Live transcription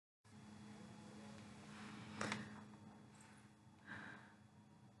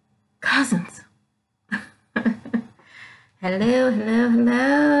Cousins. Hello, hello,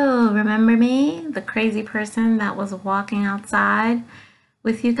 hello. Remember me? The crazy person that was walking outside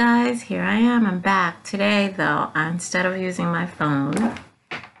with you guys? Here I am. I'm back. Today, though, instead of using my phone,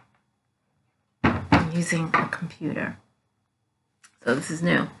 I'm using a computer. So this is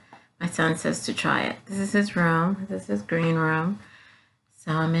new. My son says to try it. This is his room. This is his green room.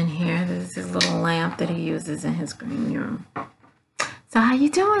 So I'm in here. This is his little lamp that he uses in his green room. So how you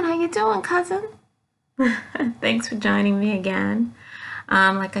doing? How you doing, cousin? Thanks for joining me again.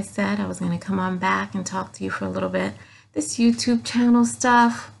 Like I said, I was going to come on back and talk to you for a little bit. This YouTube channel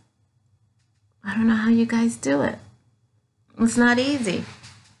stuff, I don't know how you guys do it. It's not easy.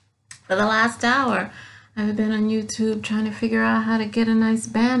 For the last hour, I've been on YouTube trying to figure out how to get a nice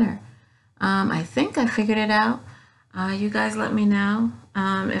banner. I think I figured it out. You guys let me know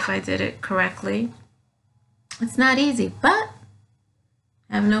if I did it correctly. It's not easy, but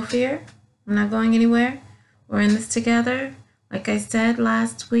have no fear. I'm not going anywhere. We're in this together. Like I said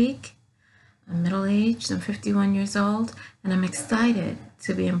last week, I'm middle-aged, I'm 51 years old, and I'm excited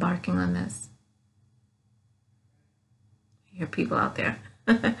to be embarking on this. I hear people out there.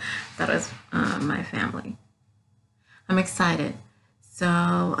 That was my family. I'm excited.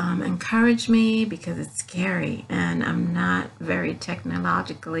 So encourage me because it's scary and I'm not very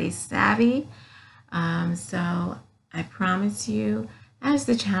technologically savvy. So I promise you, as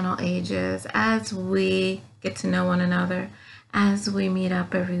the channel ages, as we get to know one another, as we meet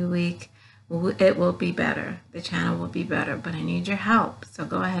up every week, it will be better. The channel will be better, but I need your help. So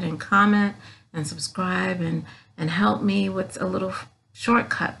go ahead and comment and subscribe and help me with a little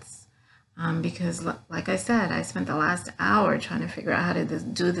shortcuts. Because like I said, I spent the last hour trying to figure out how to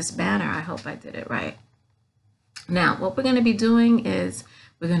do this banner. I hope I did it right. Now, what we're going to be doing is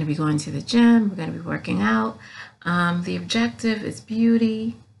we're going to be going to the gym. We're going to be working out. The objective is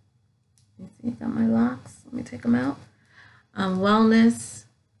beauty. Let me see, got my locks. Let me take them out. Wellness,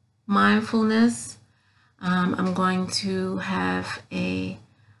 mindfulness. I'm going to have a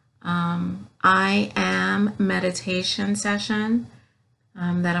I am meditation session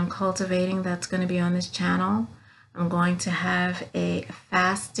that I'm cultivating that's going to be on this channel. I'm going to have a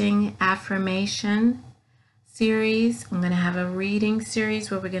fasting affirmation series. I'm going to have a reading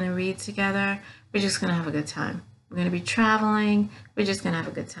series where we're going to read together. We're just going to have a good time. We're going to be traveling. We're just going to have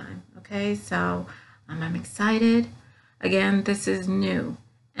a good time. Okay, so I'm excited. Again, this is new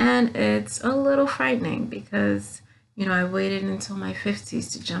and it's a little frightening because, you know, I waited until my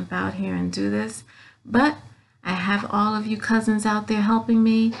 50s to jump out here and do this, but I have all of you cousins out there helping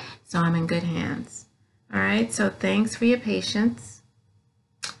me, so I'm in good hands. All right, so thanks for your patience.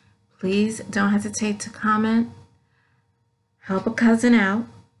 Please don't hesitate to comment, help a cousin out,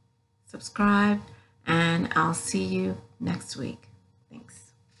 subscribe, and I'll see you next week. Thanks.